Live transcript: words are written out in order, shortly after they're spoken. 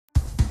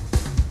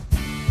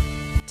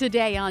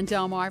Today on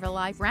Delmarva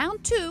Live,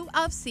 round 2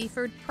 of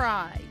Seaford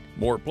Pride.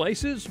 More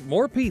places,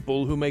 more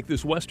people who make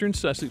this western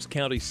Sussex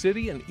County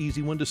city an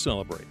easy one to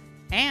celebrate.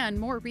 And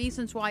more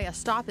reasons why a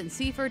stop in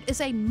Seaford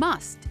is a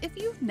must if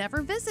you've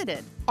never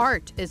visited.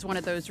 Art is one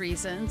of those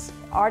reasons.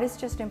 Art is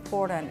just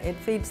important. It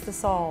feeds the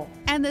soul.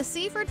 And the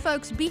Seaford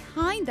folks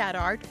behind that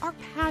art are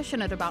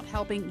passionate about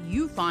helping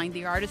you find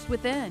the artist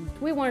within.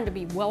 We wanted to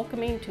be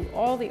welcoming to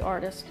all the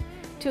artists,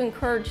 to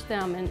encourage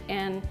them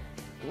and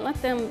let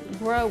them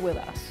grow with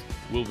us.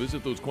 We'll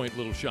visit those quaint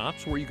little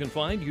shops where you can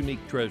find unique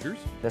treasures.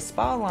 The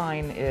spa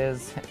line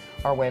is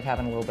our way of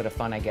having a little bit of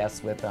fun, I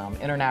guess, with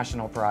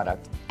international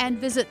product. And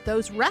visit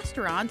those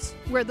restaurants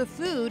where the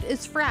food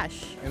is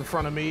fresh. In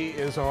front of me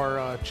is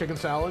our chicken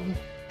salad.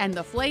 And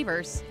the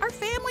flavors are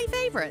family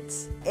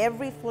favorites.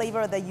 Every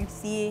flavor that you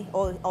see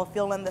or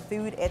feel in the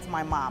food, it's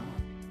my mom.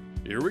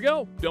 Here we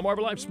go.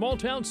 Delmarva Live Small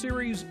Town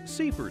Series,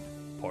 Seaford,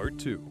 Part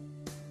 2.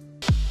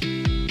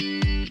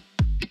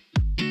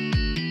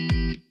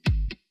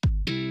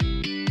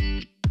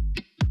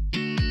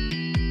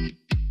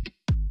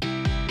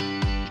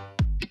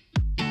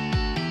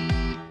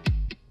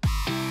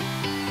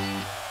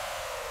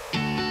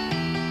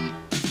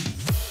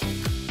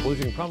 Well, as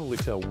you can probably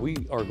tell, we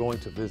are going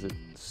to visit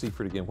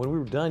Seaford again. When we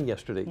were done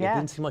yesterday, It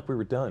didn't seem like we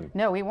were done.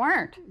 No, we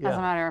weren't, as a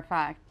matter of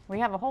fact. We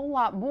have a whole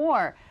lot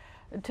more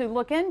to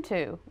look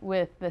into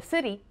with the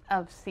city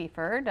of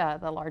Seaford,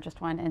 the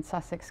largest one in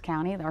Sussex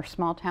County, our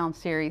small town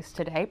series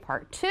today,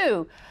 part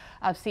 2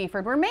 of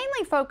Seaford. We're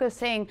mainly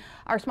focusing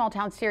our small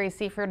town series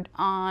Seaford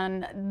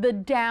on the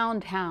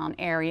downtown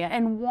area,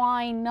 and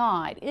why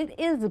not? It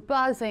is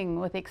buzzing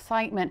with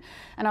excitement,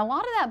 and a lot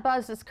of that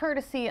buzz is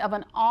courtesy of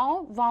an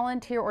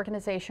all-volunteer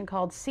organization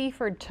called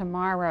Seaford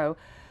Tomorrow.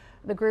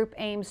 The group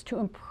aims to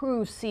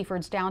improve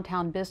Seaford's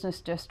downtown business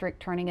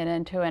district, turning it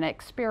into an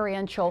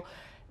experiential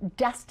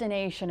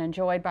destination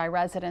enjoyed by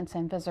residents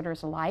and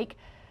visitors alike.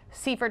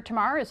 Seaford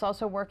Tomorrow is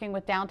also working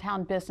with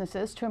downtown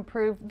businesses to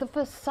improve the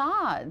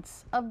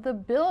facades of the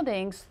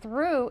buildings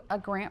through a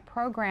grant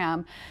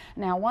program.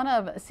 Now, one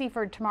of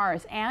Seaford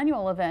Tomorrow's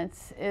annual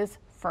events is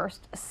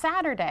First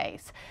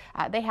Saturdays.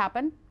 They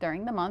happen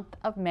during the month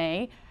of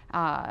May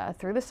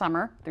through the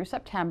summer, through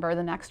September.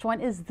 The next one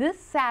is this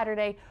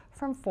Saturday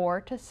from 4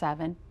 to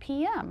 7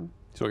 p.m.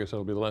 So I guess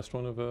that'll be the last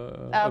one of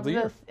the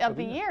year. Of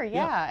the year,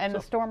 yeah. And so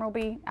the storm will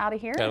be out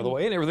of here. Out of the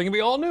way, and everything will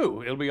be all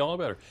new. It'll be all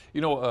better. You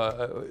know,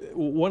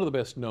 one of the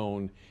best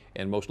known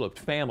and most loved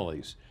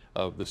families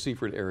of the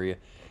Seaford area,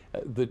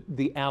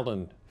 the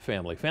Allen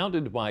family.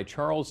 Founded by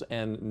Charles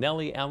and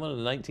Nellie Allen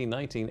in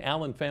 1919,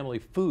 Allen Family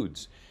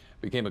Foods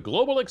became a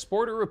global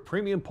exporter of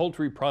premium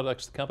poultry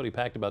products. The company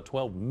packed about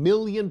 12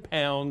 million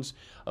pounds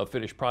of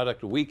finished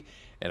product a week,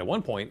 and at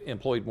one point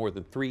employed more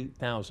than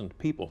 3,000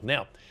 people.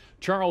 Now,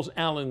 Charles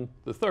Allen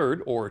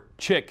III, or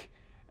Chick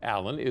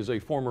Allen, is a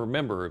former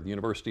member of the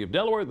University of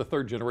Delaware, the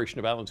third generation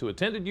of Allens who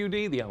attended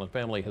UD. The Allen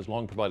family has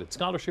long provided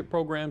scholarship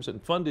programs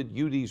and funded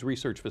UD's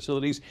research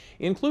facilities,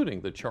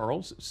 including the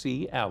Charles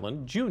C.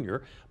 Allen Jr.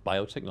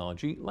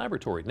 Biotechnology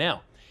Laboratory.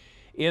 Now,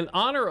 in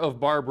honor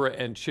of Barbara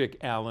and Chick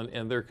Allen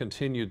and their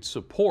continued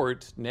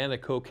support,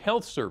 Nanticoke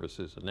Health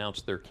Services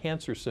announced their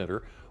cancer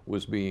center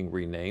was being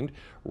renamed,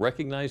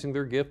 recognizing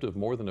their gift of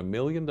more than $1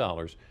 million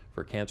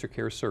for cancer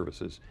care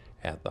services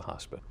at the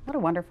hospital. What a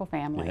wonderful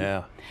family.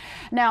 Yeah.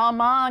 Now,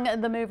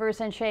 among the movers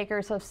and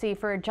shakers of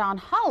Seaford, John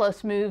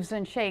Hollis moves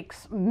and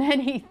shakes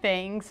many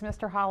things.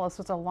 Mr. Hollis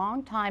was a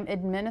longtime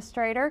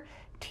administrator,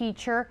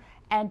 teacher,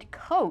 and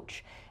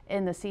coach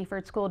in the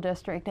Seaford School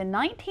District. In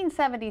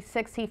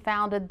 1976, he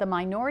founded the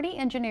Minority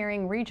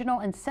Engineering Regional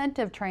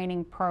Incentive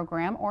Training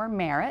Program, or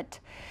MERIT.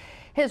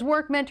 His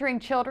work mentoring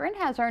children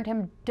has earned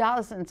him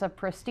dozens of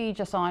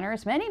prestigious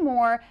honors, many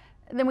more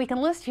than we can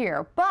list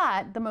here,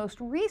 but the most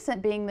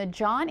recent being the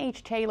John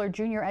H. Taylor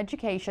Jr.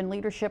 Education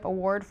Leadership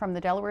Award from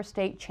the Delaware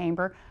State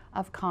Chamber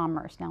of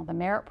Commerce. Now, the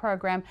MERIT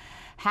program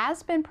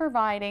has been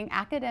providing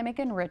academic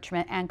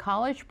enrichment and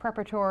college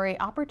preparatory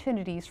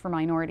opportunities for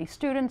minority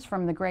students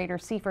from the greater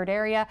Seaford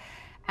area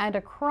and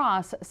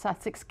across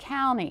Sussex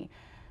County.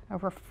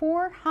 Over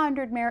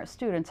 400 MERIT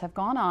students have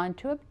gone on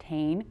to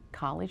obtain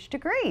college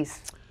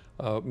degrees.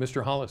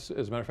 Mr. Hollis,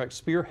 as a matter of fact,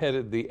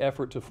 spearheaded the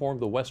effort to form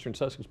the Western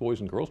Sussex Boys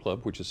and Girls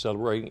Club, which is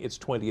celebrating its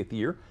 20th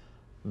year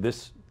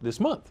this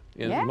month,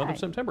 in the month of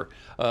September.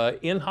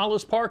 In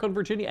Hollis Park on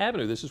Virginia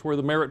Avenue, this is where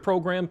the MERIT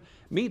program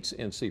meets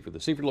in Seaford.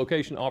 The Seaford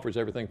location offers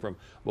everything from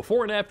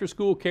before and after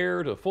school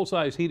care to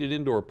full-size heated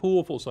indoor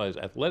pool, full-size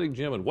athletic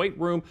gym and weight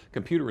room,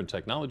 computer and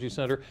technology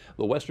center.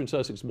 The Western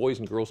Sussex Boys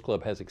and Girls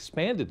Club has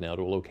expanded now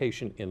to a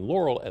location in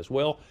Laurel as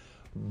well,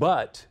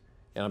 but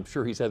and I'm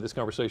sure he's had this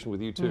conversation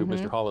with you too.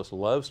 Mr. Hollis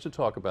loves to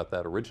talk about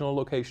that original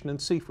location in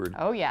Seaford.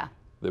 Oh, yeah.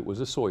 that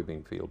was a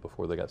soybean field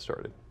before they got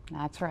started.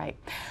 That's right.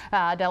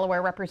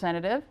 Delaware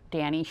Representative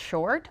Danny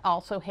Short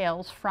also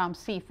hails from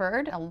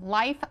Seaford, a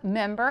life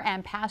member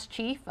and past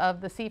chief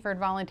of the Seaford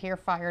Volunteer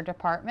Fire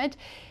Department.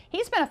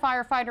 He's been a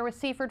firefighter with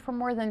Seaford for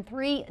more than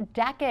 3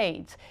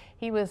 decades.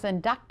 He was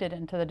inducted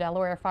into the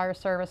Delaware Fire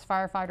Service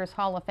Firefighters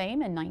Hall of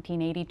Fame in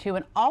 1982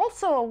 and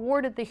also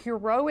awarded the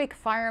Heroic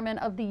Fireman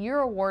of the Year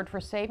award for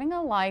saving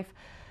a life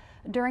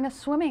during a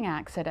swimming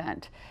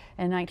accident.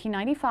 In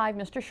 1995,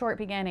 Mr. Short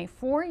began a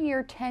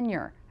 4-year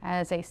tenure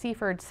as a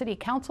Seaford City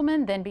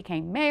Councilman, then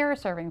became mayor,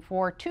 serving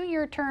 4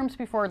 2-year terms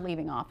before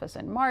leaving office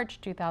in March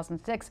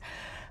 2006.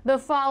 The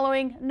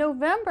following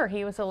November,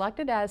 he was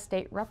elected as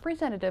state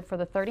representative for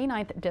the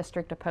 39th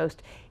District, a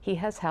post he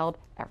has held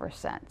ever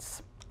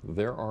since.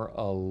 There are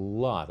a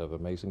lot of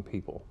amazing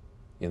people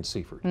in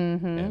Seaford,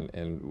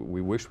 and we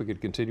wish we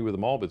could continue with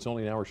them all, but it's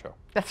only an hour show.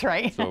 That's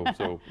right. So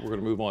we're going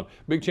to move on.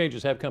 Big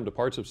changes have come to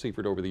parts of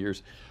Seaford over the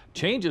years.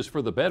 Changes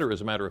for the better, as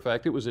a matter of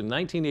fact. It was in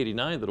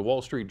 1989 that a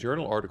Wall Street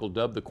Journal article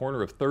dubbed the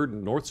corner of 3rd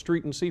and North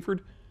Street in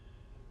Seaford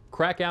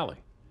Crack Alley.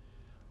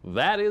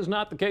 That is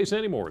not the case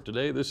anymore.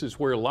 Today, this is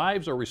where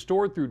lives are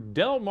restored through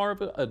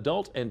Delmarva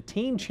Adult and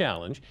Teen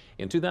Challenge.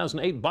 In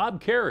 2008, Bob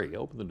Carey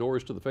opened the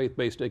doors to the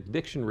faith-based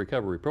addiction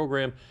recovery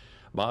program.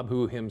 Bob,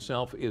 who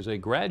himself is a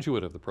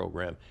graduate of the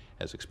program,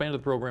 has expanded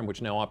the program,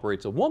 which now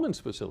operates a woman's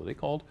facility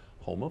called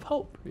Home of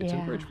Hope. It's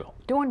in Bridgeville.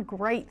 Doing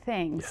great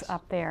things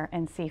up there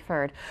in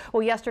Seaford.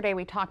 Well, yesterday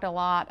we talked a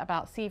lot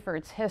about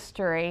Seaford's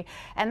history,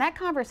 and that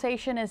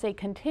conversation is a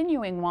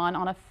continuing one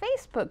on a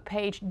Facebook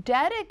page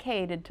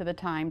dedicated to the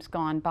times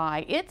gone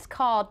by. It's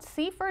called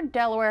Seaford,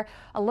 Delaware,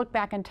 A Look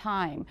Back in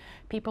Time.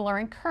 People are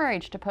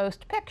encouraged to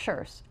post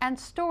pictures and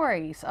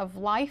stories of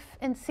life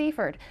in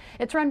Seaford.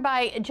 It's run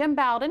by Jim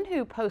Bowden,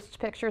 who posts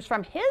pictures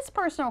from his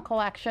personal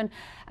collection,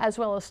 as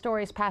well as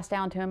stories passed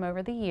down to him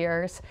over the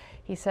years.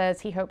 He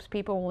says he hopes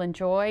people will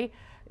enjoy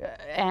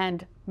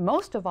and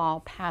most of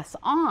all pass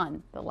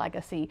on the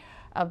legacy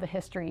of the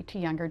history to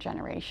younger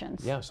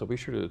generations. Yeah, so be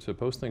sure to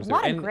post things A there.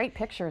 lot of great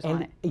pictures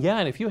on it. Yeah,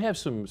 and if you have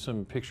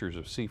some pictures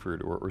of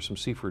Seaford or some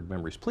Seaford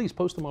memories, please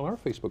post them on our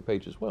Facebook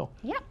page as well.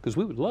 Yeah. Because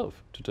we would love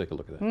to take a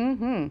look at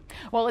that.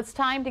 Well, it's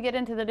time to get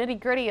into the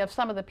nitty-gritty of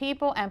some of the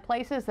people and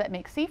places that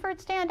make Seaford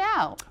stand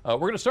out. We're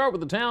going to start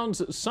with the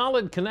town's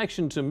solid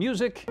connection to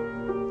music.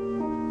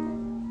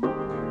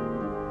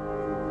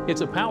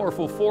 It's a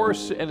powerful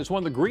force, and it's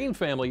one the Green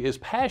family is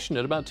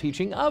passionate about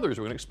teaching others.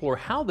 We're going to explore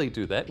how they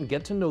do that and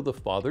get to know the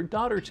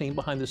father-daughter team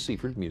behind the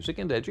Seaford Music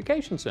and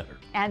Education Center.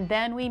 And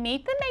then we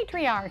meet the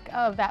matriarch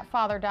of that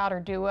father-daughter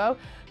duo,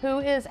 who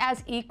is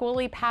as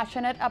equally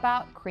passionate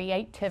about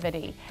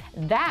creativity.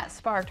 That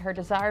sparked her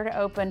desire to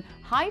open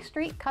High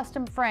Street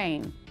Custom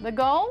Frame. The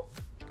goal?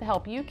 To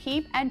help you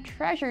keep and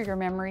treasure your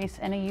memories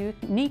in a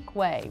unique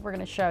way. We're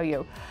going to show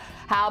you.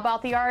 How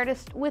about the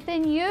artist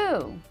within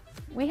you?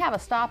 We have a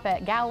stop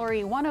at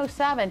Gallery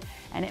 107,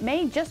 and it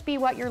may just be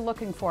what you're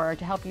looking for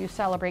to help you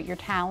celebrate your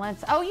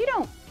talents. Oh, you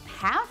don't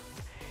have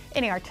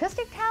any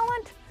artistic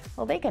talent?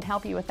 Well, they can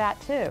help you with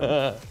that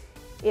too.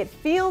 It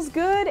feels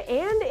good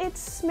and it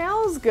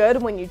smells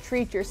good when you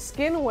treat your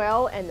skin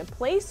well, and the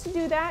place to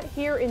do that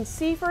here in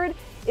Seaford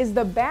is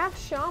the Bath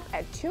Shop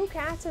at Two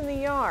Cats in the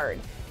Yard.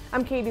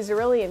 I'm Katie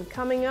Zarilli, and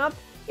coming up,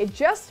 it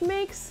just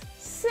makes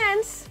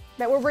sense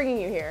that we're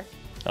bringing you here.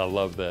 I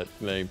love that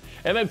name.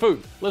 And then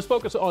food. Let's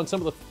focus on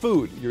some of the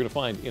food you're going to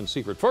find in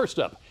Seaford. First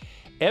up,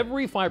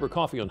 every fiber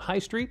coffee on High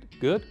Street.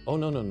 Good? Oh,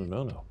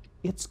 no.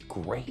 It's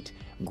great.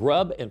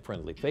 Grub and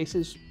friendly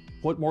faces.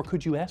 What more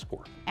could you ask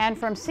for? And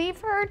from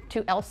Seaford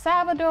to El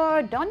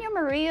Salvador, Doña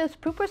Maria's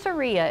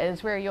Pupuseria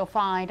is where you'll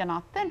find an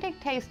authentic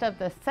taste of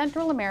the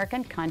Central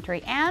American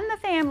country, and the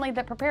family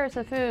that prepares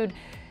the food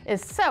is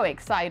so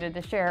excited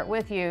to share it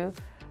with you.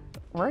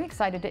 We're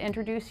excited to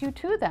introduce you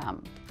to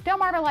them.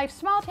 Delmarva Life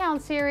Small Town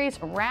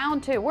Series,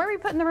 Round 2. Where are we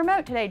putting the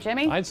remote today,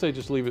 Jimmy? I'd say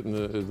just leave it in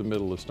the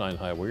middle of Stein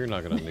Highway. You're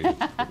not going to need it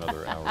for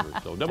another hour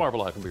or so. Delmarva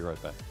Life will be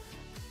right back.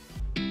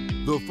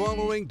 The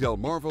following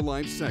Delmarva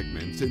Life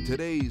segments in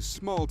today's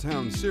Small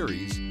Town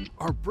Series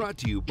are brought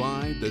to you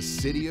by the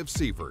City of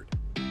Seaford.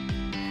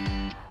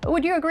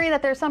 Would you agree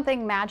that there's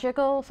something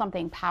magical,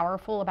 something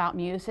powerful about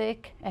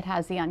music? It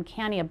has the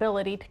uncanny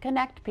ability to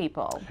connect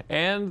people.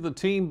 And the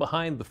team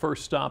behind the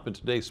first stop in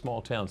today's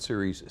Small Town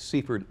Series,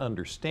 Seaford,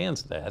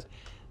 understands that.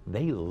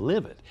 They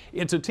live it.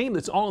 It's a team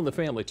that's all in the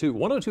family, too.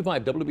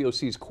 102.5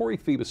 WBOC's Corey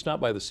Phoebus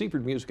stopped by the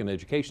Seaford Music and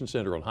Education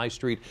Center on High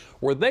Street,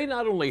 where they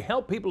not only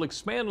help people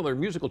expand on their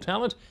musical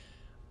talent,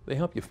 they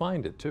help you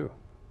find it, too.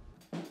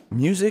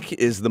 Music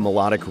is the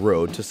melodic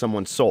road to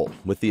someone's soul,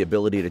 with the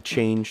ability to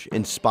change,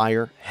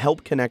 inspire,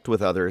 help connect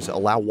with others,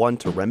 allow one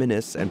to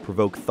reminisce and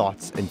provoke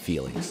thoughts and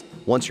feelings.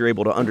 Once you're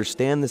able to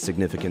understand the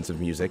significance of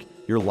music,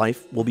 your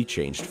life will be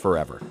changed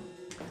forever.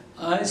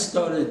 I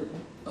started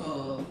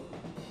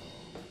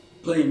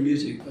playing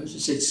music, I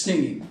should say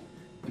singing,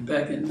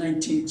 back in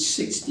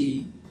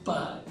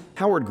 1965.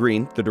 Howard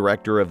Green, the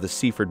director of the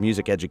Seaford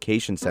Music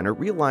Education Center,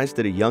 realized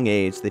at a young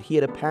age that he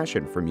had a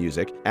passion for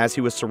music as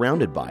he was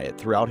surrounded by it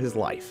throughout his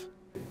life.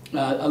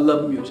 I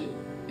love music.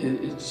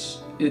 It's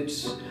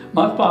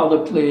My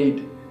father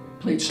played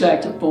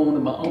saxophone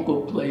and my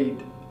uncle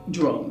played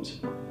drums.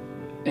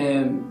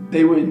 And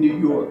they were in New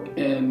York,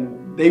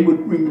 and they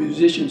would bring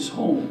musicians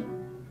home.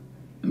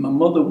 And my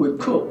mother would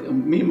cook,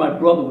 and me and my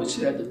brother would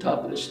sit at the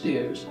top of the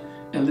stairs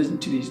and listen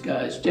to these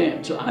guys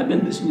jam. So I've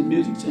been listening to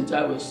music since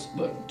I was,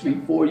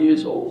 3, 4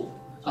 years old.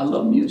 I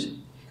love music.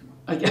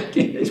 I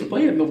can't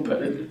explain it no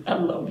better. I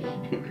love it.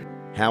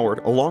 Howard,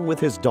 along with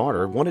his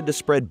daughter, wanted to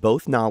spread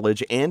both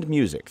knowledge and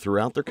music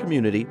throughout their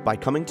community by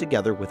coming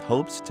together with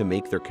hopes to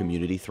make their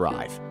community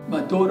thrive.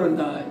 My daughter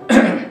and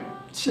I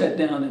sat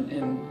down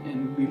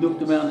and we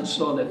looked around and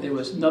saw that there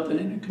was nothing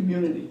in the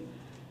community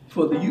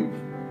for the youth.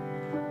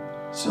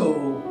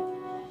 So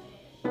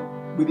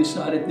we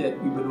decided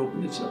that we would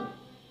open this up.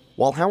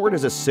 While Howard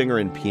is a singer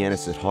and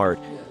pianist at heart,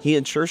 he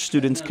ensures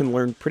students can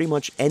learn pretty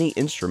much any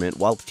instrument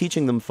while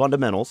teaching them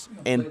fundamentals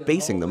and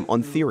basing them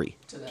on theory.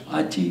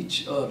 I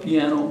teach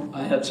piano.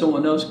 I have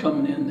someone else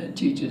coming in that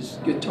teaches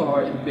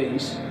guitar and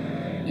bass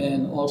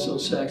and also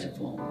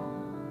saxophone.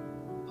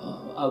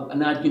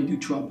 And I can do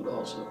trumpet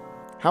also.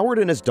 Howard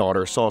and his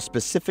daughter saw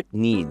specific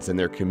needs in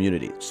their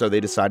community, so they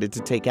decided to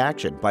take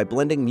action by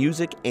blending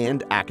music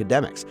and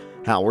academics.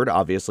 Howard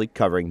obviously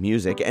covering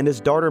music, and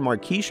his daughter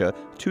Markeisha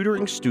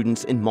tutoring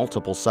students in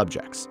multiple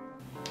subjects.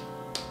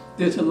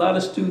 There's a lot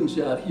of students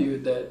out here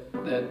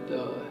that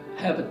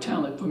have a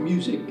talent for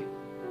music,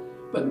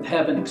 but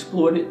haven't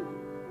explored it.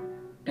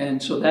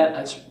 And so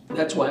that's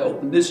why I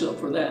opened this up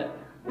for that.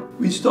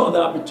 We saw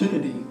the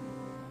opportunity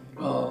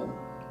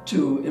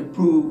to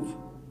improve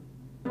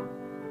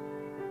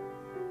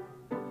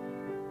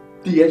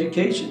the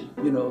education,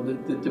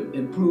 to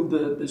improve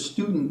the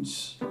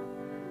students'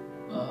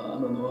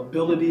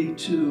 ability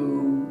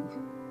to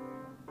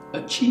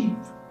achieve,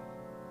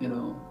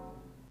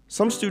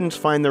 Some students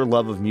find their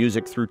love of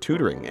music through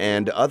tutoring,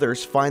 and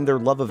others find their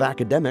love of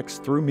academics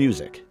through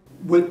music.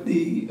 With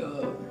the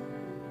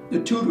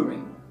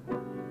tutoring,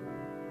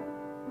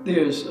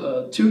 there's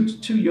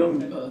two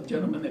young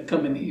gentlemen that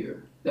come in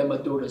here that my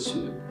daughter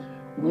tutored.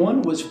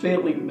 One was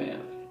failing math.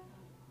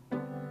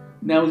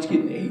 Now he's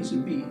getting A's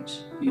and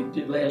B's. He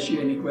did last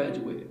year and he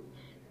graduated.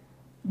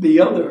 The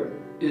other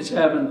is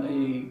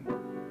having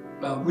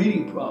a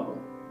reading problem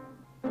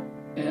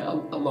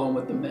along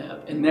with the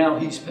math, and now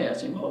he's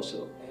passing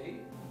also.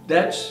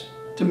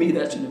 To me,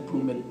 that's an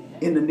improvement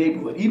in the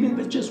neighborhood. Even if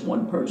it's just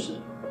one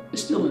person,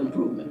 it's still an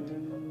improvement,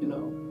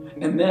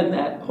 And then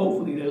that,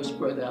 hopefully they'll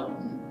spread out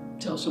and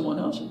tell someone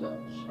else about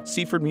it.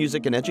 Seaford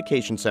Music and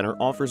Education Center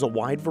offers a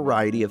wide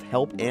variety of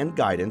help and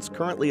guidance,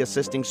 currently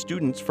assisting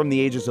students from the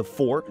ages of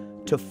 4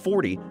 to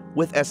 40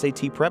 with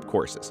SAT prep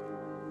courses.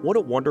 What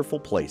a wonderful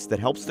place that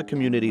helps the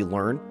community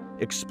learn,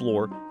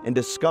 explore, and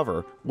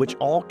discover, which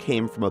all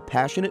came from a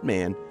passionate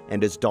man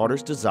and his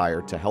daughter's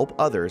desire to help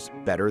others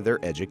better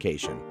their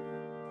education.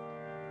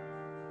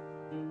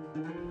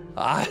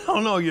 I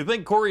don't know, you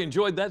think Corey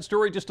enjoyed that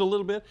story just a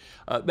little bit?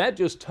 That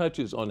just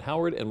touches on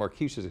Howard and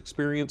Markeisha's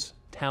experience,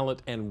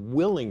 talent, and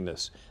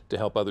willingness to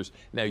help others.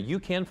 Now, you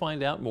can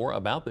find out more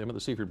about them at the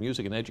Seaford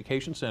Music and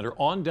Education Center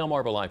on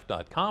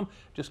delmarvalife.com.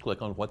 Just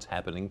click on what's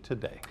happening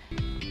today.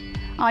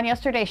 On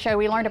yesterday's show,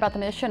 we learned about the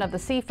mission of the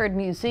Seaford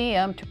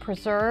Museum to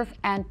preserve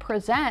and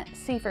present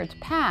Seaford's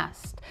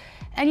past.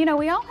 And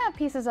we all have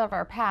pieces of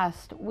our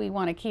past we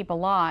want to keep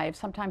alive.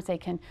 Sometimes they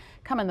can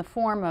come in the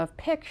form of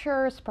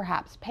pictures,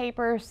 perhaps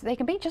papers. They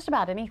can be just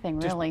about anything,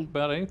 really. Just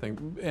about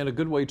anything. And a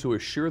good way to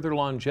assure their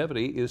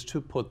longevity is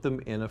to put them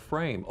in a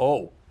frame.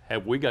 Oh,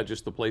 have we got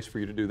just the place for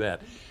you to do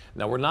that.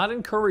 Now, we're not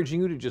encouraging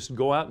you to just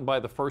go out and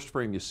buy the first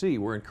frame you see.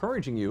 We're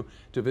encouraging you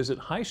to visit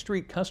High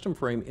Street Custom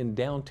Frame in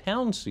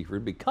downtown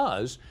Seaford,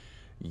 because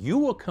you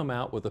will come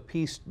out with a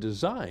piece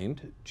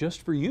designed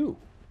just for you.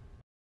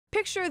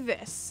 Picture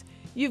this.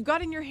 You've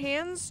got in your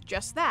hands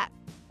just that,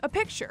 a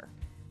picture,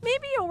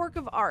 maybe a work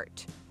of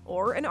art,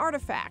 or an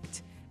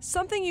artifact,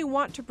 something you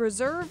want to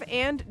preserve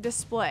and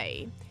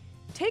display.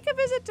 Take a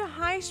visit to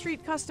High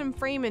Street Custom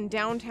Frame in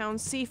downtown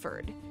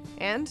Seaford,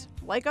 and,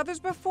 like others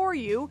before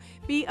you,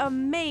 be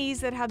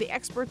amazed at how the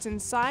experts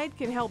inside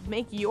can help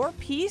make your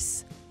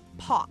piece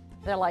pop.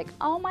 They're like,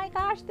 oh my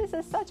gosh, this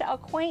is such a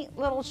quaint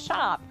little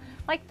shop.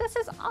 Like, this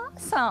is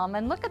awesome,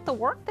 and look at the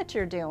work that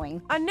you're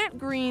doing. Annette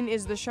Green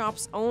is the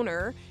shop's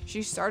owner.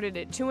 She started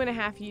it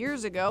 2.5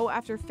 years ago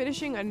after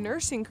finishing a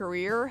nursing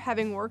career,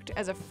 having worked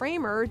as a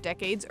framer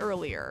decades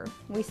earlier.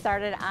 We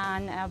started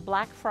on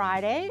Black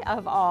Friday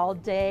of all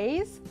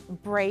days,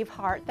 brave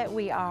heart that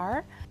we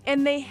are.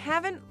 And they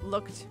haven't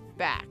looked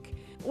back.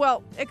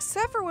 Well,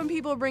 except for when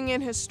people bring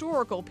in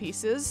historical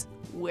pieces,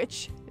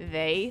 which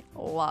they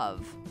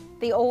love.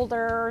 The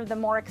older, the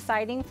more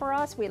exciting for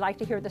us. We like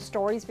to hear the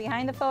stories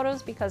behind the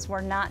photos because we're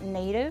not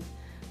native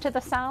to the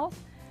South.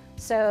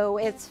 So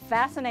it's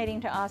fascinating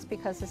to us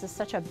because this is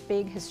such a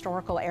big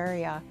historical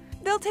area.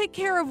 They'll take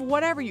care of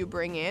whatever you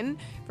bring in,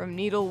 from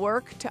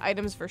needlework to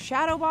items for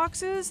shadow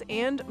boxes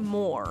and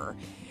more.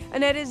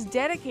 Annette is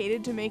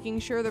dedicated to making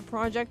sure the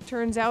project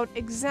turns out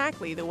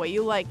exactly the way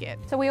you like it.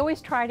 So we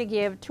always try to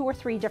give 2 or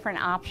 3 different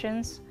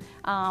options.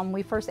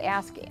 We first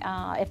ask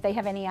if they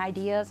have any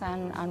ideas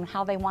on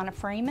how they want to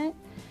frame it,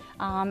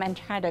 and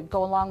try to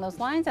go along those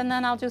lines, and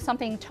then I'll do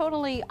something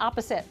totally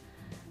opposite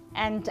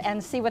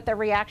and see what their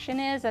reaction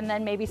is, and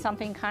then maybe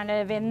something kind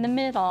of in the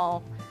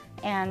middle,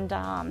 and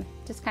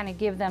just kind of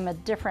give them a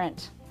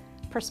different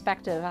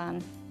perspective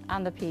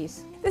on the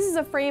piece. This is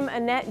a frame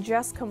Annette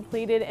just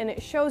completed, and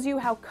it shows you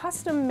how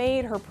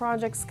custom-made her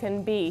projects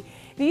can be.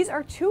 These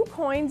are 2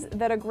 coins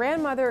that a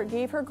grandmother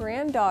gave her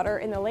granddaughter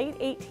in the late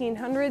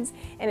 1800s,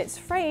 and it's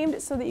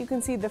framed so that you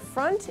can see the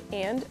front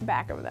and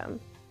back of them.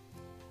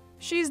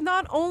 She's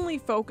not only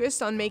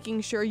focused on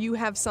making sure you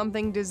have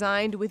something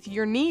designed with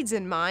your needs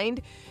in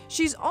mind,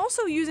 she's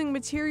also using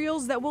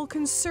materials that will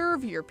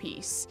conserve your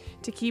piece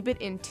to keep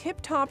it in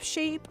tip-top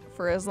shape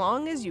for as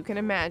long as you can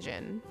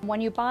imagine. When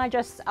you buy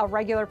just a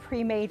regular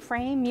pre-made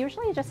frame,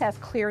 usually it just has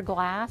clear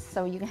glass,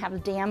 so you can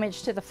have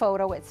damage to the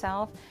photo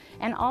itself.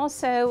 And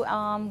also,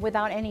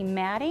 without any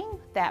matting,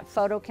 that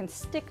photo can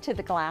stick to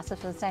the glass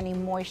if there's any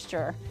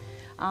moisture.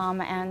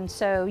 And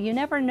so you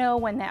never know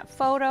when that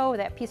photo,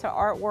 that piece of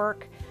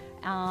artwork,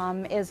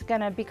 is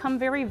going to become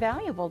very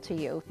valuable to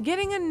you.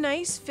 Getting a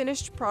nice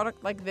finished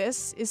product like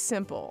this is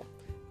simple.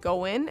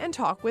 Go in and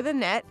talk with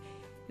Annette,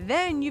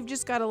 then you've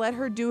just got to let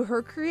her do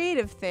her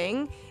creative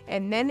thing,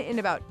 and then in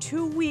about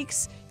 2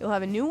 weeks you'll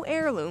have a new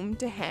heirloom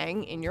to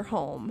hang in your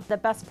home. The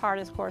best part,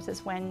 of course,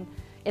 is when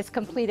it's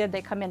completed,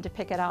 they come in to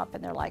pick it up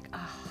and they're like,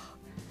 oh,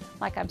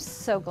 like, I'm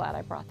so glad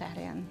I brought that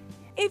in.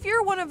 If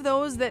you're one of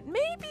those that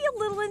may be a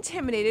little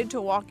intimidated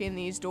to walk in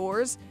these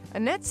doors,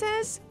 Annette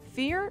says,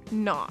 fear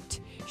not.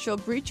 She'll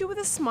greet you with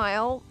a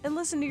smile and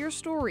listen to your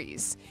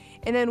stories,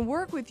 and then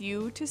work with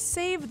you to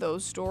save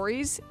those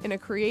stories in a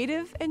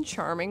creative and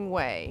charming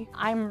way.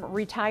 I'm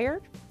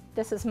retired.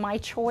 This is my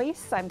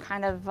choice. I'm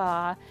kind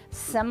of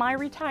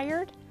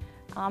semi-retired.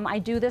 I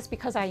do this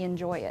because I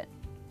enjoy it.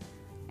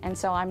 And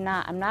so I'm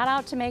not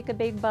out to make a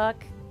big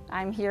buck.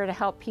 I'm here to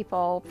help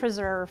people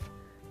preserve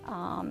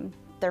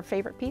their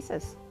favorite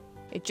pieces.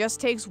 It just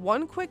takes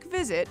one quick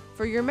visit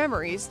for your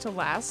memories to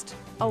last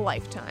a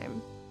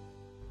lifetime.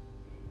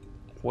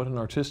 What an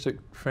artistic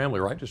family,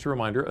 right? Just a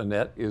reminder,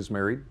 Annette is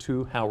married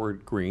to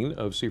Howard Green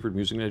of Seaford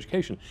Music and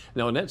Education.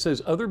 Now, Annette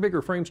says other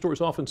bigger frame stores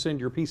often send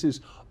your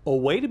pieces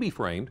away to be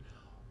framed.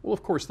 Well,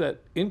 of course,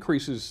 that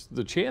increases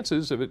the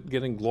chances of it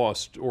getting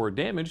lost or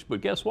damaged,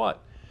 but guess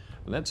what?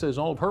 Annette says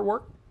all of her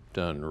work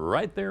done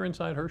right there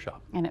inside her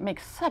shop. And it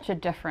makes such a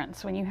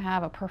difference when you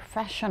have a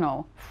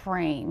professional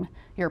frame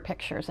your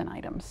pictures and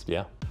items.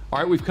 Yeah. All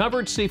right, we've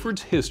covered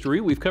Seaford's history.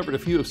 We've covered a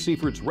few of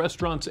Seaford's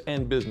restaurants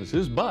and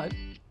businesses, but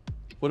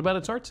what about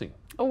its art scene?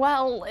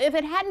 Well, if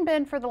it hadn't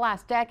been for the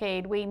last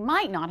decade, we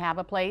might not have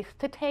a place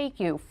to take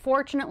you.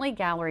 Fortunately,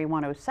 Gallery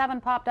 107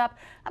 popped up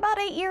about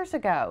 8 years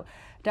ago.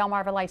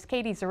 Delmarva Life's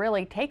Katie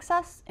Zerilli takes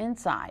us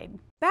inside.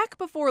 Back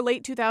before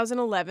late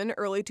 2011,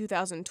 early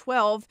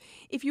 2012,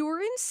 if you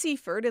were in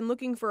Seaford and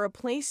looking for a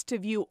place to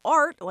view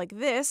art like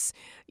this,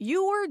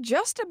 you were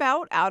just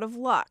about out of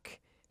luck.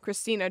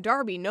 Christina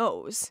Darby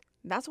knows.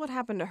 That's what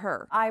happened to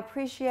her. I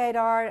appreciate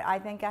art. I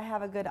think I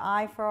have a good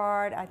eye for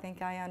art. I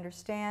think I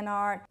understand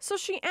art. So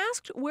she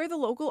asked where the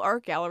local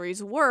art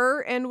galleries were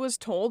and was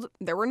told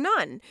there were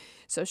none.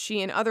 So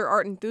she and other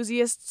art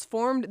enthusiasts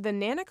formed the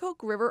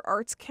Nanticoke River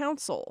Arts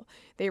Council.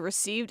 They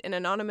received an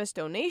anonymous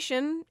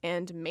donation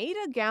and made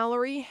a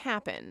gallery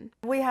happen.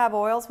 We have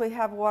oils, we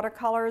have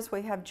watercolors,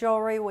 we have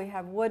jewelry, we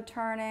have wood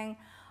turning.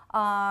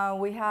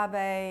 We have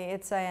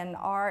an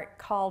art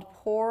called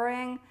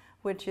pouring,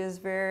 which is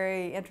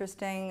very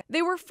interesting.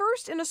 They were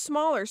first in a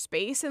smaller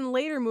space and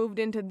later moved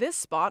into this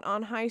spot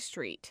on High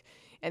Street.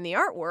 And the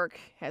artwork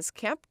has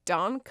kept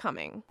on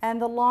coming.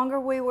 And the longer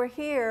we were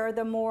here,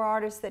 the more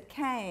artists that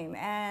came.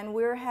 And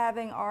we're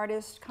having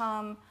artists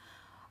come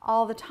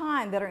all the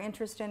time that are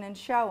interested in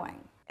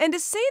showing. And to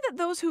say that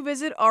those who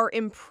visit are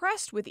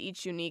impressed with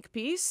each unique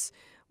piece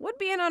would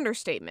be an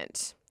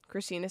understatement.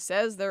 Christina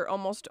says they're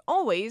almost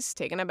always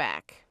taken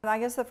aback. I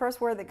guess the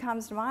first word that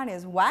comes to mind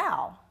is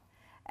wow.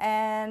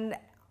 And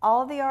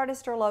all of the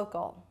artists are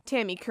local.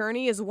 Tammy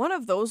Kearney is one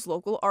of those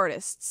local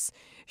artists.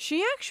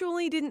 She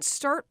actually didn't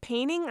start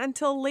painting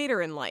until later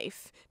in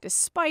life,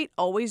 despite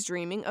always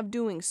dreaming of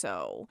doing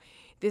so.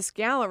 This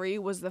gallery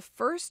was the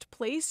first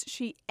place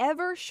she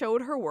ever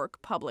showed her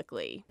work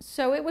publicly.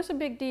 So it was a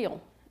big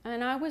deal,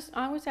 and I was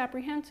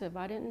apprehensive.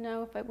 I didn't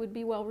know if it would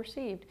be well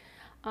received.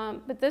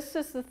 But this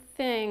is the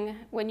thing,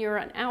 when you're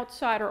an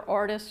outsider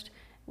artist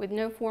with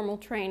no formal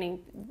training,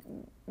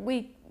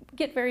 we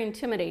get very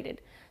intimidated.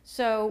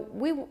 So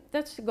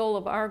that's the goal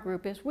of our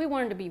group, is we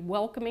wanted to be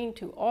welcoming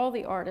to all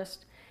the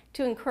artists,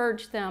 to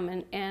encourage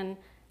them and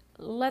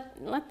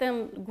let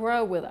them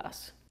grow with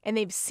us. And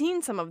they've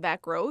seen some of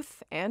that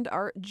growth and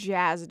are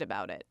jazzed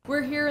about it.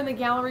 We're here in the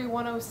Gallery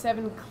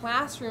 107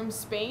 classroom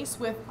space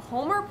with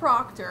Homer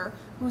Proctor,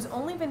 who's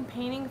only been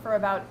painting for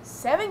about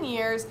 7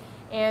 years,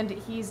 and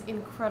he's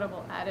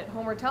incredible at it.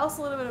 Homer, tell us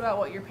a little bit about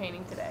what you're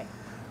painting today.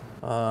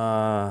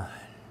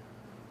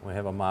 We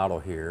have a model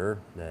here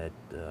that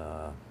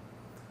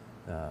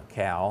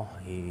Cal.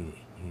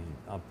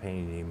 I've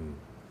painted him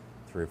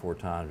 3 or 4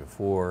 times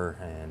before,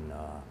 and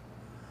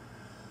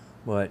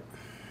but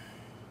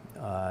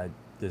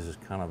this is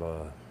kind of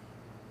a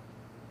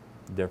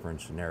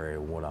different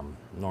scenario of what I'm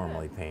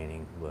normally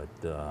painting, but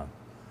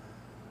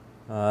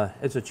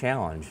it's a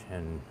challenge,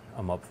 and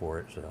I'm up for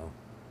it. So.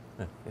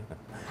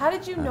 How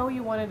did you know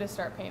you wanted to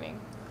start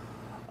painting?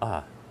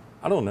 I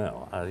don't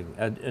know.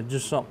 It's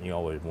just something you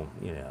always want,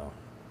 you know.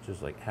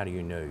 Just like, how do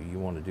you know you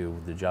want to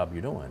do the job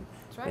you're doing?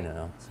 That's right. You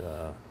know,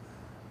 so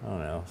I don't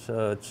know.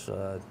 So it's,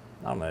 I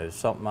don't know, it's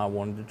something I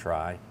wanted to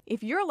try.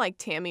 If you're like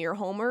Tammy or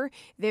Homer,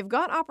 they've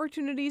got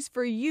opportunities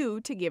for you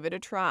to give it a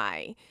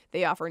try.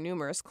 They offer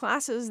numerous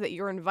classes that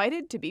you're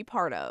invited to be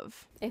part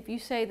of. If you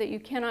say that you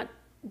cannot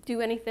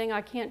do anything,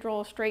 I can't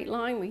draw a straight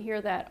line, we hear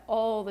that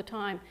all the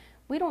time.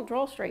 We don't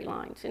draw straight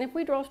lines, and if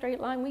we draw a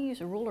straight line, we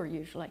use a ruler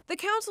usually. The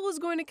council is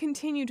going to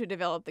continue to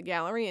develop the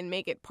gallery and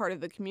make it part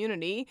of the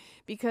community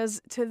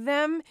because to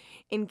them,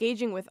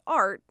 engaging with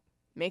art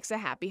makes a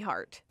happy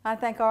heart. I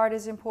think art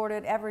is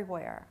important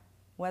everywhere,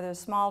 whether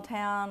small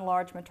town,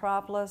 large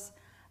metropolis.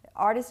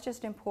 Art is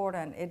just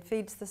important. It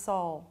feeds the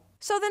soul.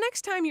 So the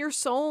next time your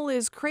soul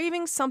is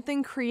craving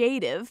something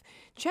creative,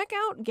 check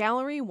out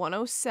Gallery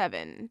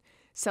 107.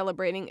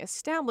 Celebrating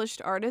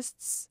established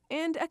artists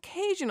and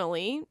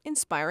occasionally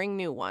inspiring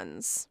new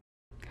ones.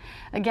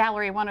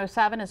 Gallery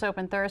 107 is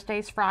open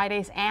Thursdays,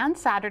 Fridays, and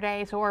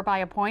Saturdays, or by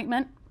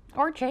appointment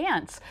or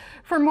chance.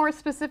 For more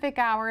specific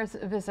hours,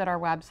 visit our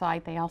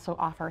website. They also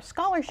offer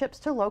scholarships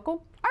to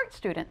local art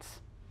students.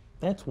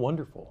 That's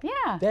wonderful.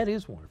 Yeah. That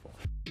is wonderful.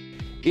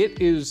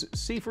 It is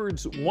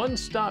Seaford's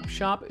one-stop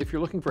shop if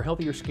you're looking for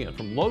healthier skin.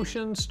 From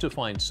lotions to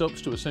fine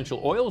soaps to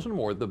essential oils and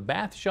more, the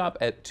bath shop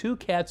at 2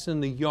 Cats in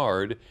the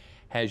Yard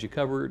has you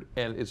covered,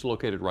 and it's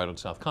located right on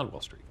South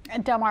Conwell Street.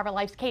 Delmarva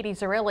Life's Katie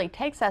Zarilli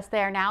takes us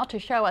there now to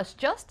show us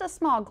just a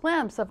small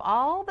glimpse of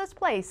all this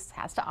place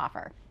has to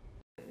offer.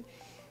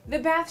 The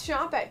bath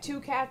shop at 2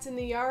 Cats in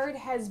the Yard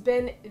has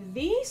been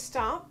the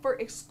stop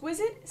for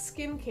exquisite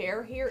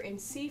skincare here in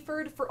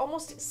Seaford for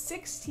almost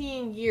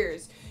 16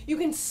 years. You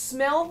can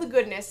smell the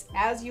goodness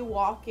as you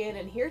walk in,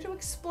 and here to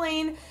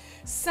explain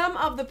some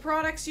of the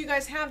products you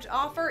guys have to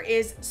offer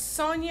is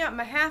Sonia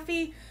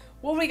Mahaffey.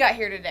 What do we got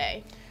here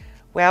today?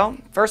 Well,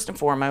 first and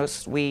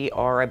foremost, we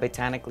are a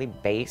botanically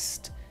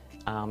based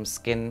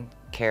skin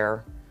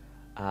care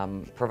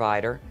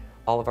provider.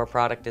 All of our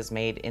product is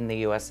made in the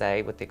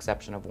USA with the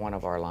exception of one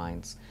of our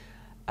lines.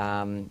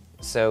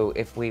 So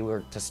if we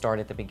were to start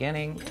at the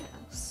beginning,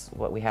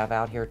 what we have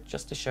out here,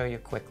 just to show you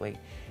quickly,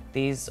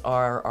 these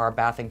are our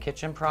bath and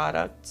kitchen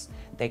products.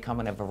 They come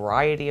in a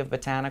variety of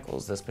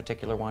botanicals. This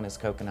particular one is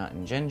coconut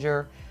and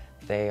ginger.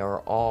 They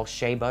are all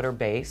shea butter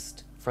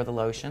based for the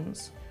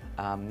lotions.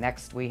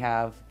 Next we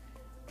have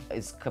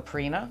is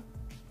Caprina,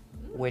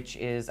 which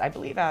is, I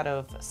believe, out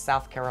of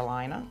South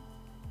Carolina.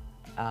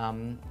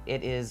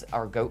 It is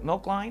our goat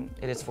milk line.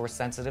 It is for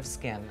sensitive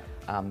skin.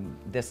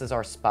 This is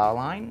our spa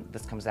line.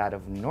 This comes out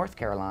of North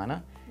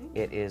Carolina.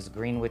 It is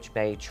Greenwich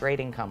Bay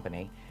Trading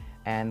Company.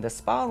 And the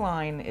spa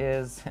line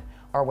is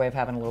our way of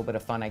having a little bit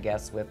of fun, I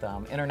guess, with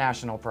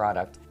international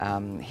product.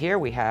 Here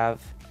we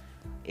have,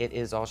 it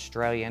is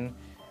Australian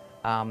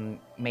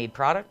made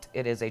product.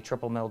 It is a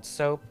triple milled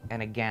soap,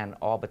 and again,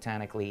 all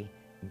botanically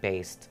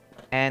based.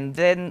 And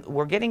then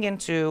we're getting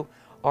into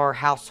our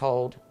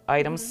household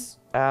items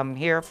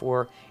here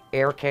for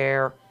air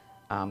care,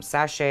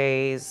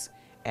 sachets,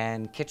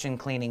 and kitchen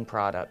cleaning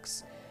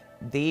products.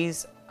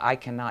 These I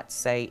cannot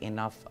say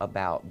enough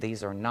about.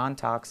 These are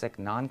non-toxic,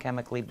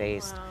 non-chemically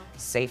based,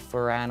 safe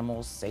for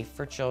animals, safe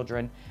for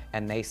children,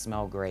 and they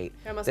smell great.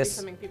 That must be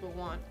something people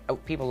want. Oh,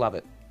 people love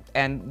it.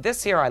 And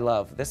this here I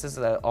love. This is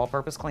the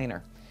all-purpose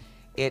cleaner.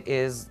 It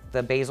is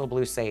the basil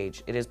blue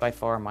sage. It is by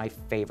far my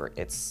favorite.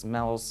 It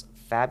smells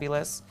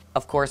fabulous.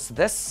 Of course,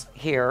 this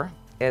here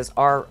is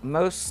our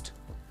most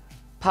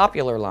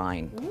popular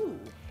line. Ooh.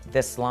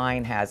 This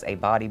line has a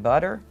body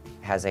butter,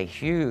 has a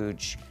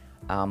huge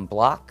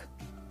block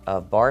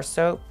of bar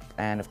soap,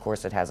 and of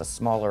course it has a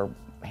smaller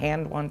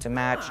hand one to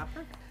match.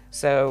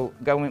 So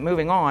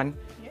moving on,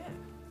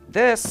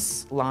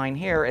 this line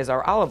here is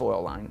our olive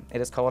oil line. It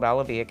is called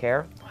Olivia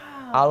Care.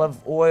 Olive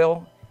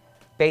oil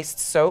based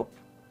soap.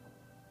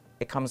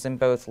 It comes in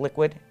both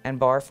liquid and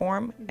bar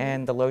form,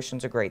 and the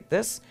lotions are great.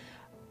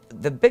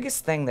 The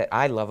biggest thing that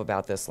I love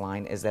about this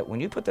line is that when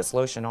you put this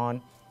lotion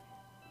on,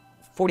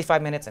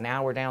 45 minutes, an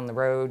hour down the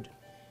road,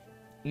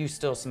 you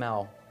still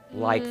smell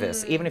like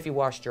this, even if you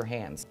washed your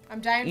hands. I'm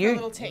dying for a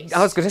little taste.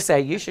 I was going to say,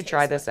 you should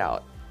try this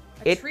out.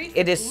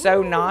 It is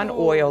so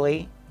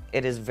non-oily.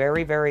 It is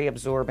very, very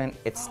absorbent.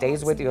 It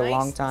stays with you a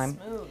long time.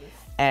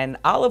 And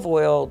olive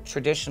oil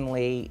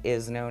traditionally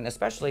is known,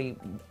 especially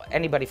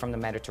anybody from the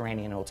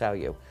Mediterranean will tell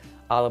you,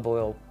 olive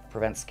oil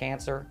prevents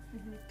cancer,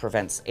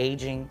 prevents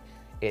aging.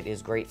 It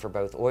is great for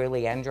both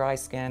oily and dry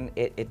skin.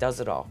 It does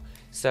it all.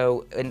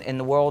 So in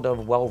the world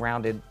of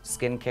well-rounded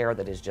skincare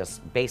that is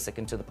just basic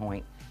and to the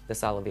point,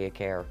 this Olivia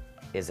Care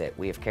is it.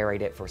 We have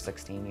carried it for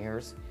 16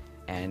 years,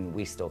 and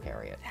we still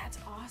carry it. That's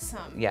awesome.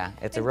 awesome. Yeah,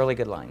 it's a really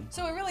good line.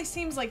 So it really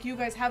seems like you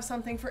guys have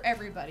something for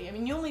everybody. I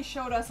mean, you only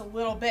showed us a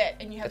little bit,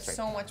 and you have That's right.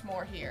 so much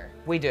more here.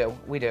 We do,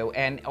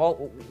 and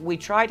we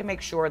try to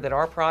make sure that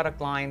our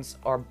product lines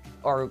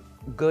are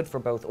good for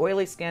both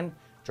oily skin,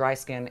 dry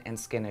skin, and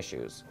skin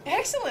issues.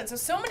 Excellent.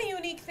 So many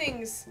unique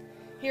things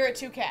here at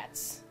Two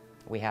Cats.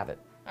 We have it.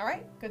 All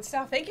right, good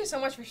stuff. Thank you so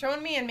much for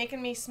showing me and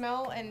making me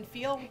smell and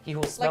feel You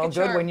will like smell a good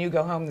charm. when you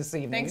go home this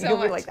evening. Thanks so You'll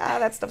much. be like,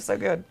 that stuff's so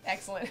good.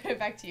 Excellent.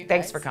 Back to you guys.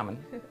 Thanks for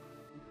coming.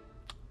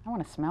 I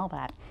want to smell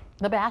that.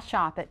 The Bath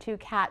Shop at Two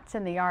Cats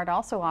in the Yard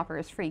also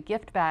offers free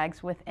gift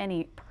bags with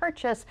any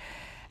purchase,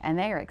 and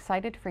they are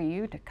excited for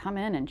you to come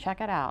in and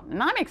check it out.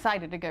 And I'm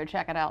excited to go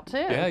check it out too.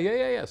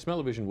 Yeah.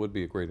 Smell-o-vision would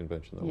be a great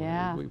invention, though.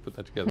 Yeah. We put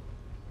that together.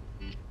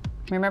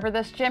 Remember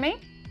this, Jimmy?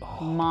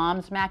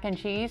 Mom's mac and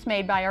cheese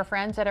made by our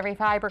friends at Every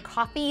Fiber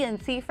Coffee in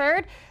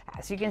Seaford.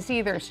 As you can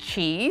see, there's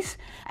cheese,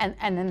 and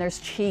then there's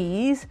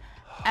cheese,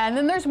 and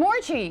then there's more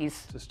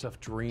cheese. This stuff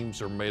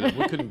dreams are made of.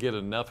 We couldn't get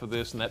enough of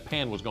this, and that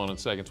pan was gone in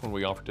seconds when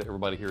we offered to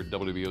everybody here at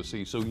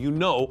WBOC. So you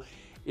know,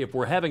 if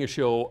we're having a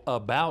show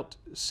about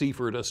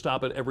Seaford, a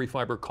stop at Every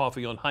Fiber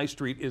Coffee on High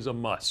Street is a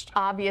must.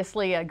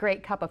 Obviously, a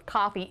great cup of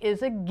coffee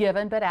is a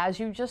given, but as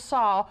you just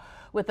saw,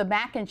 with the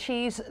mac and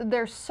cheese,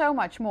 there's so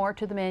much more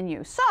to the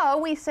menu. So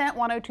we sent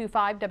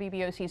 1025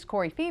 WBOC's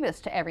Corey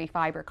Phoebus to Every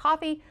Fiber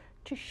Coffee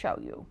to show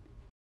you.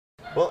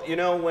 Well, you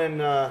know when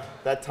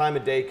that time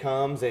of day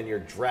comes and you're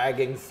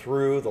dragging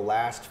through the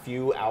last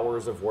few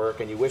hours of work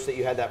and you wish that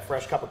you had that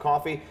fresh cup of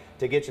coffee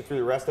to get you through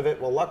the rest of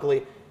it? Well,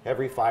 luckily,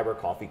 Every Fiber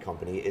Coffee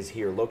Company is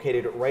here,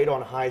 located right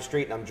on High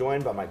Street, and I'm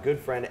joined by my good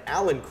friend,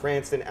 Alan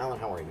Cranston. Alan,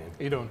 how are you, man?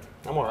 How you doing?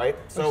 I'm all right.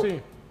 So,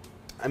 see.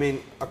 I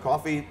mean, a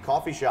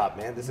coffee shop,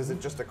 man. This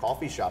isn't just a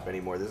coffee shop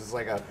anymore. This is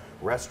like a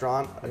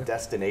restaurant, a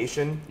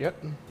destination.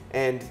 Yep.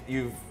 And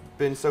you've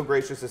been so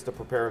gracious as to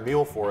prepare a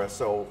meal for us.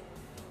 So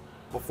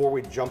before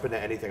we jump into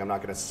anything, I'm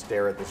not going to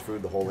stare at this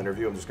food the whole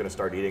interview. I'm just going to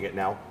start eating it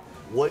now.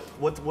 What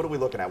are we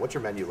looking at? What's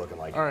your menu looking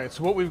like? All right,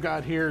 so what we've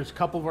got here is a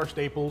couple of our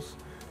staples.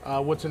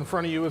 What's in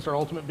front of you is our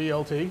ultimate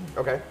BLT.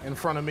 Okay. In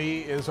front of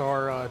me is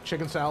our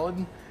chicken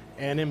salad,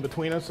 and in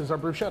between us is our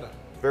bruschetta.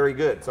 Very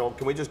good. So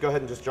can we just go ahead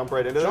and just jump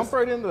right into this? Jump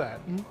right into that.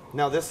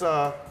 Now this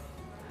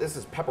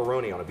is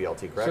pepperoni on a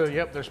BLT, correct? So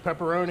yep, there's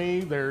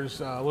pepperoni,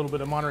 there's a little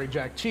bit of Monterey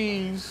Jack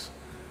cheese,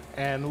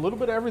 and a little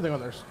bit of everything on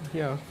there.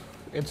 You know,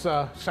 it's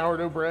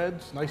sourdough bread,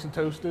 it's nice and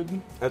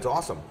toasted. That's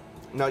awesome.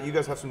 Now you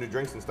guys have some new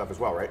drinks and stuff as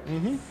well, right?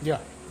 Mm-hmm. Yeah.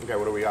 Okay,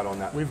 what do we got on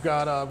that? We've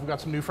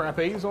got some new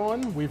frappes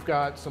on. We've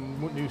got some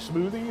new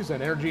smoothies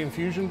and energy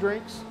infusion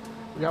drinks.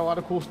 We got a lot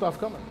of cool stuff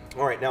coming.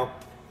 All right, now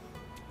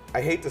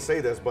I hate to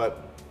say this,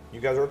 but you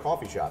guys are a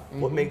coffee shop.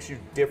 What makes you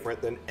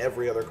different than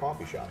every other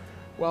coffee shop?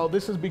 Well,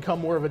 this has become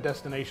more of a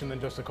destination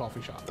than just a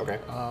coffee shop. Okay.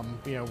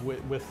 You know,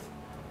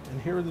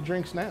 and here are the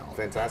drinks now.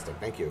 Fantastic,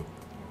 thank you.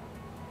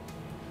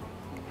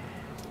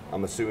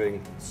 I'm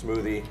assuming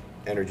smoothie,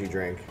 energy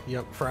drink.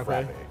 Yep,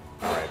 frappe.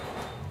 All right.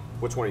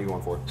 Which one are you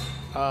going for?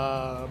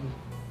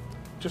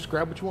 Just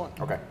grab what you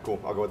want. Okay, cool.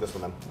 I'll go with this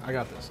one then. I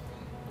got this.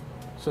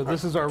 So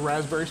this is our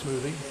raspberry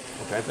smoothie.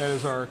 Okay. That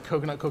is our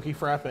coconut cookie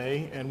frappe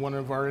and one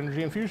of our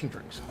energy infusion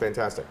drinks.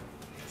 Fantastic.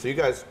 So you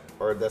guys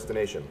are a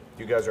destination.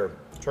 You guys are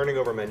turning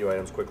over menu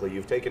items quickly.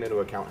 You've taken into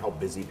account how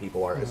busy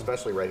people are,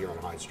 especially right here on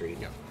High Street.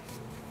 Yeah.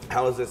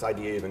 How has this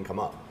idea even come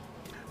up?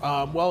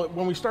 Well,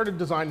 when we started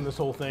designing this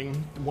whole thing,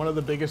 one of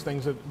the biggest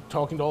things that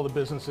talking to all the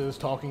businesses,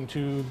 talking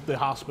to the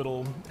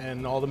hospital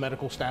and all the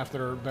medical staff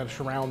that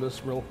surround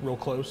us real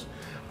close,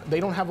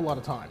 they don't have a lot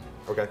of time.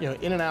 Okay. You know,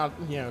 in and out,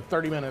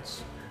 30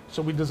 minutes.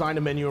 So we designed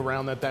a menu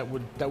around that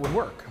would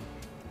work.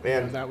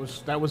 And that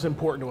was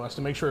important to us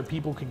to make sure that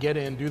people could get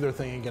in, do their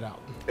thing, and get out.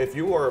 If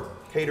you are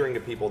catering to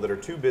people that are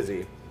too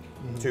busy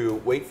to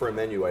wait for a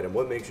menu item,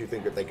 what makes you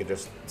think that they could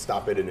just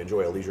stop it and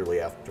enjoy a leisurely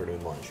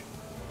afternoon lunch?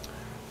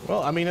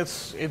 Well, I mean,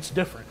 it's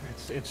different.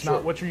 It's Sure.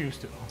 not what you're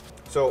used to.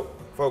 So,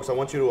 folks, I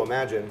want you to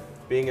imagine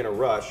being in a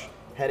rush,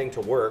 heading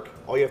to work.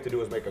 All you have to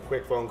do is make a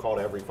quick phone call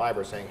to Every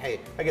Fiber saying, hey,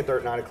 I get there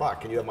at 9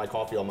 o'clock. Can you have my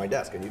coffee on my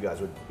desk? And you guys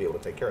would be able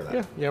to take care of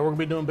that. Yeah, we're gonna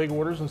be doing big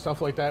orders and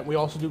stuff like that. We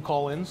also do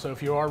call-ins, so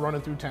if you are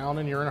running through town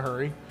and you're in a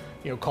hurry,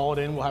 call it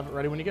in. We'll have it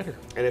ready when you get here.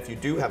 And if you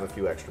do have a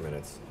few extra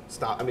minutes,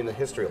 stop. I mean, the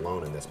history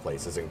alone in this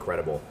place is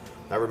incredible.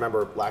 I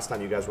remember last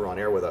time you guys were on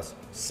air with us,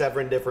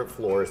 7 different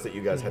floors that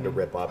you guys had to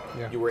rip up.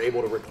 Yeah. You were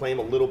able to reclaim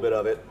a little bit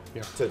of it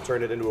to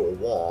turn it into a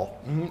wall.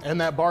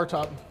 And that bar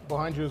top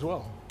behind you as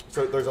well.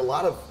 So there's a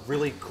lot of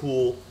really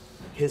cool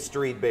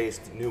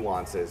history-based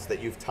nuances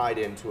that you've tied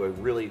into a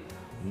really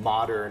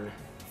modern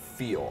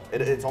feel.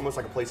 It's almost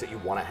like a place that you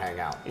want to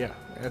hang out. Yeah,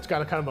 it's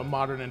got a kind of a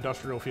modern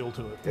industrial feel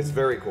to it. It's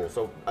very cool.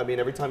 So, I mean,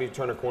 every time you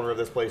turn a corner of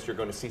this place, you're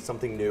going to see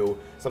something new,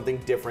 something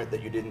different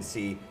that you didn't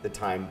see the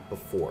time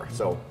before.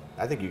 So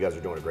I think you guys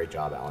are doing a great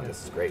job, Alan.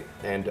 This is great.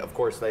 And of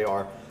course, they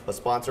are a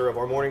sponsor of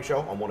our morning show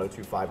on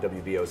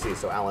 102.5 WBOC.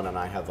 So Alan and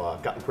I have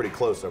gotten pretty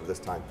close over this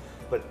time.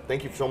 But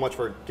thank you so much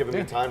for giving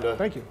me time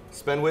to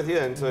spend with you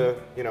and to,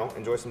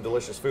 enjoy some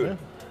delicious food.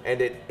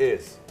 And it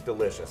is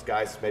delicious.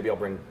 Guys, maybe I'll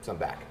bring some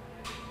back.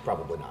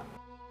 Probably not.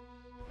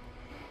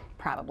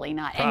 Probably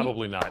not.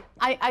 Probably not.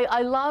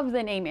 I love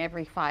the name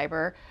Every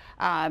Fiber.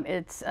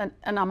 It's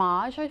an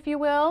homage, if you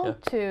will,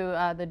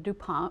 to the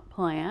DuPont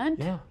plant.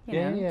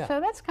 Yeah.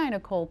 So that's kind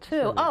of cool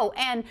too. Oh,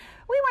 and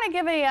we want to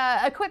give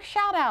a quick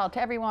shout out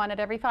to everyone at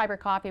Every Fiber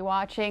Coffee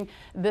watching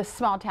this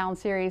Small Town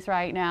series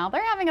right now.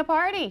 They're having a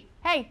party.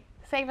 Hey,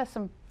 save us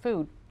some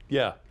food.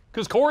 Yeah,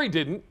 because Corey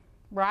didn't.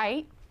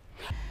 Right.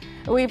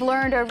 We've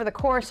learned over the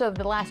course of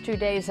the last 2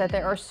 days that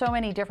there are so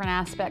many different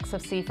aspects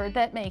of Seaford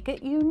that make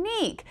it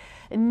unique.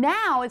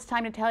 Now it's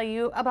time to tell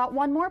you about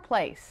one more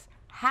place.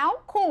 How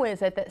cool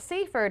is it that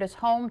Seaford is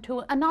home to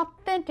an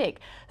authentic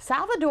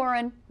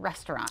Salvadoran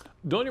restaurant?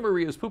 Doña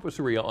Maria's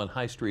Pupuseria on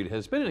High Street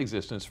has been in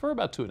existence for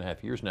about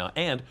 2.5 years now,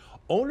 and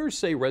owners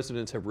say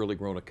residents have really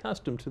grown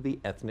accustomed to the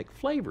ethnic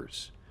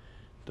flavors.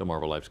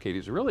 Delmarva Life's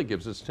Katie Zarrilli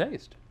gives us a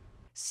taste.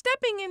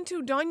 Stepping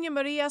into Doña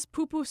Maria's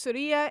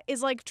Pupuseria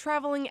is like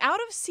traveling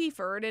out of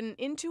Seaford and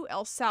into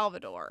El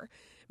Salvador,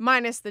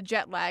 minus the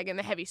jet lag and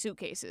the heavy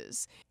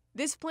suitcases.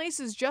 This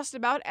place is just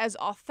about as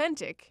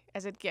authentic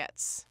as it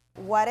gets.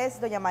 What is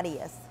Doña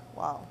Maria's?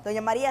 Well,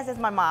 Doña Maria's is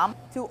my mom,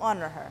 to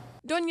honor her.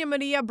 Doña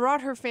Maria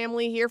brought her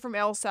family here from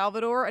El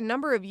Salvador a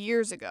number of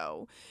years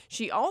ago.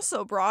 She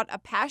also brought a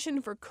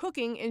passion for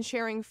cooking and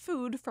sharing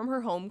food from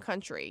her home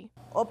country.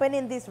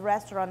 Opening this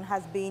restaurant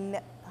has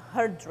been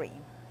her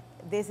dream.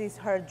 This is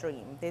her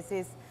dream. This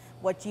is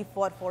what she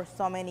fought for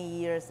so many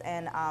years,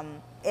 and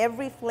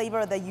every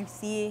flavor that you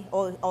see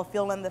or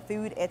feel in the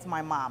food, it's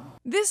my mom.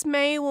 This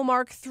May will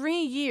mark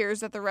 3 years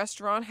that the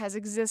restaurant has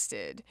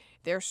existed.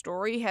 Their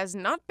story has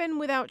not been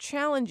without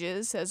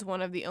challenges, says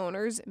one of the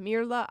owners,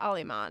 Mirla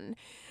Aleman.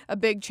 A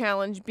big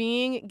challenge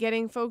being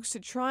getting folks to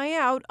try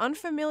out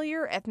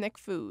unfamiliar ethnic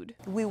food.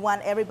 We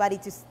want everybody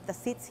that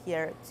sits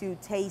here to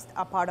taste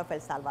a part of El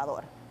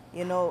Salvador.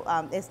 You know,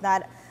 it's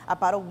not a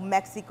part of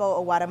Mexico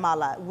or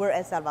Guatemala. We're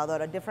El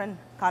Salvador, a different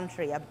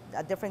country,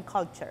 a different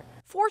culture.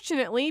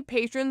 Fortunately,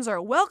 patrons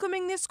are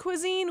welcoming this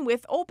cuisine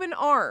with open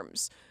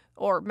arms,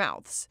 or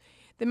mouths.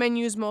 The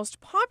menu's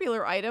most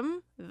popular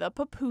item, the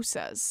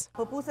pupusas.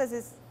 Pupusas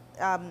is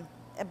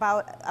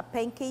about a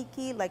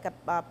pancakey, like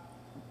a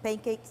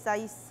pancake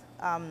size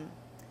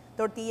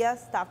tortilla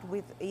stuffed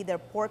with either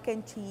pork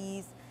and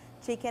cheese,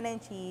 chicken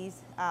and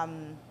cheese,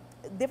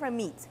 different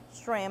meats,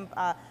 shrimp,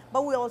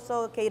 but we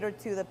also cater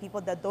to the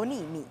people that don't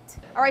eat meat.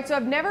 All right, so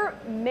I've never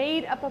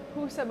made a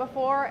pupusa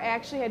before. I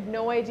actually had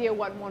no idea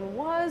what one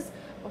was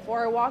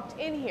before I walked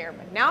in here,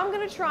 but now I'm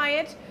gonna try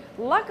it.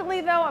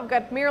 Luckily though, I've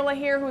got Mirla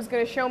here who's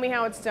gonna show me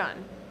how it's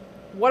done.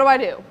 What do I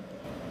do?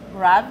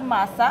 Grab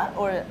masa,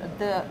 or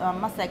the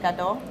maseca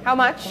dough. How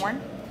much? Corn.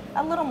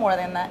 A little more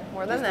than that.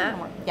 More than that?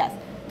 More. Yes.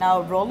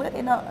 Now roll it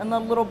in a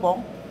little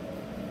bowl.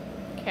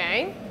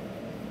 Okay.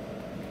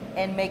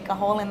 And make a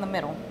hole in the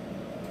middle.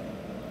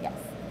 Yes.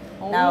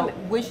 Now,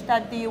 which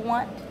type do you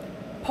want?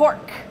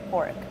 Pork.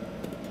 Pork.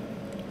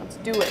 Let's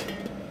do it.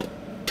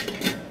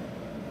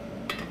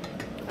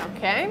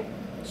 Okay.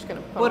 Just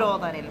gonna put all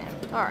that in there.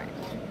 All right.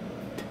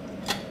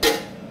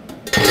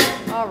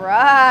 All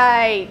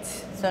right.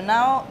 So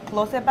now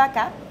close it back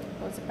up.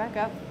 Close it back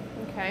up.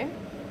 Okay.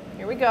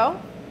 Here we go.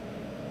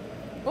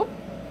 Oop.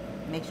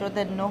 Make sure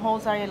that no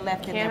holes are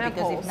left in there,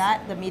 because if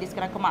not, the meat is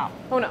gonna come out.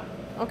 Oh no.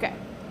 Okay.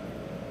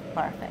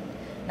 Perfect.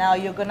 Now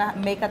you're gonna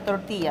make a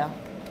tortilla.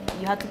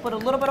 You have to put a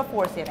little bit of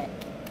force in it.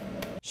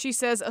 She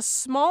says a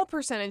small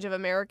percentage of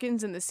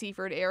Americans in the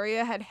Seaford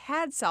area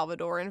had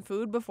Salvadoran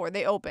food before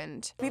they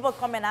opened. People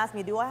come and ask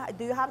me, do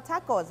you have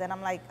tacos? And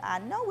I'm like,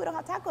 no, we don't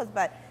have tacos,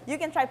 but you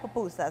can try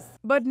pupusas.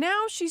 But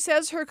now she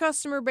says her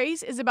customer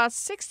base is about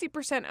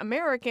 60%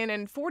 American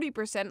and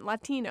 40%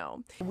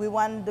 Latino. We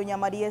want Doña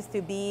Maria's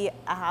to be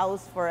a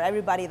house for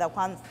everybody that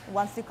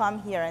wants to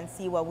come here and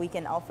see what we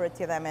can offer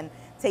to them and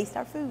taste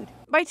our food.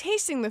 By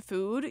tasting the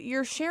food,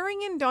 you're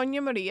sharing in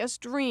Doña Maria's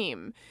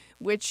dream,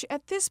 which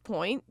at this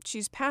point,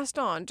 she's passed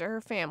on to her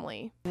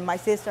family. My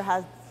sister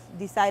has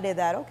decided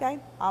that, okay,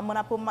 I'm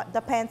gonna put the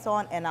pants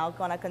on and I'm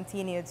gonna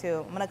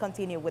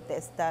continue with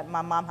this that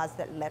my mom has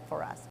led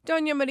for us.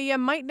 Doña Maria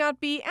might not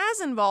be as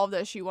involved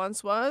as she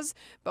once was,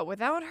 but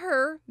without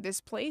her,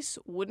 this place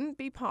wouldn't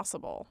be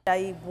possible.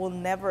 I will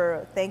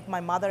never thank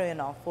my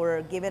mother-in-law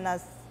for giving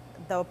us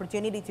the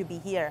opportunity to be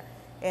here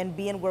and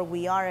being where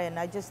we are, and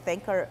I just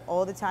thank her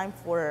all the time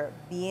for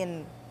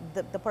being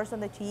the person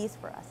that she is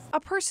for us. A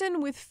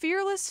person with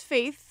fearless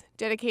faith,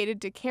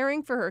 dedicated to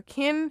caring for her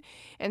kin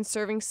and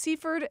serving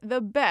Seaford the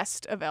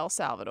best of El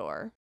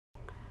Salvador.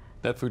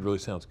 That food really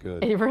sounds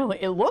good. It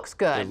looks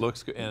good. It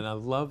looks good, and I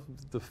love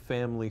the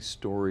family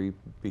story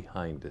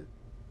behind it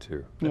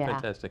too. They're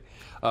fantastic.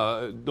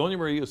 Doña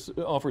Maria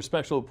offers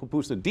special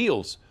pupusa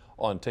deals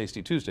on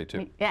Tasty Tuesday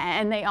too. Yeah,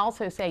 and they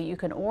also say you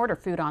can order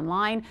food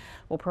online.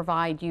 We'll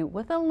provide you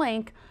with a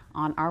link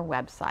on our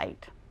website.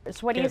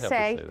 So what do you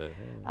say?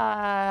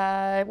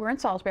 We're in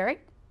Salisbury.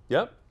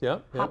 Yep.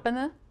 Hop in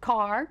the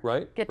car.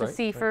 Right. Get to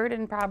Seaford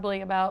in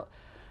probably about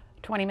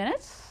 20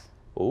 minutes.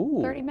 Ooh.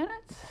 30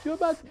 minutes.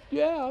 About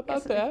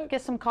that.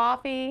 Get some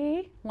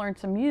coffee. Learn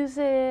some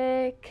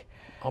music.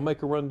 I'll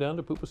make a run down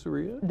to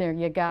Pupuseria. There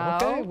you go.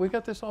 Okay, we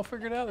got this all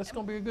figured out. It's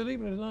going to be a good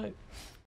evening tonight.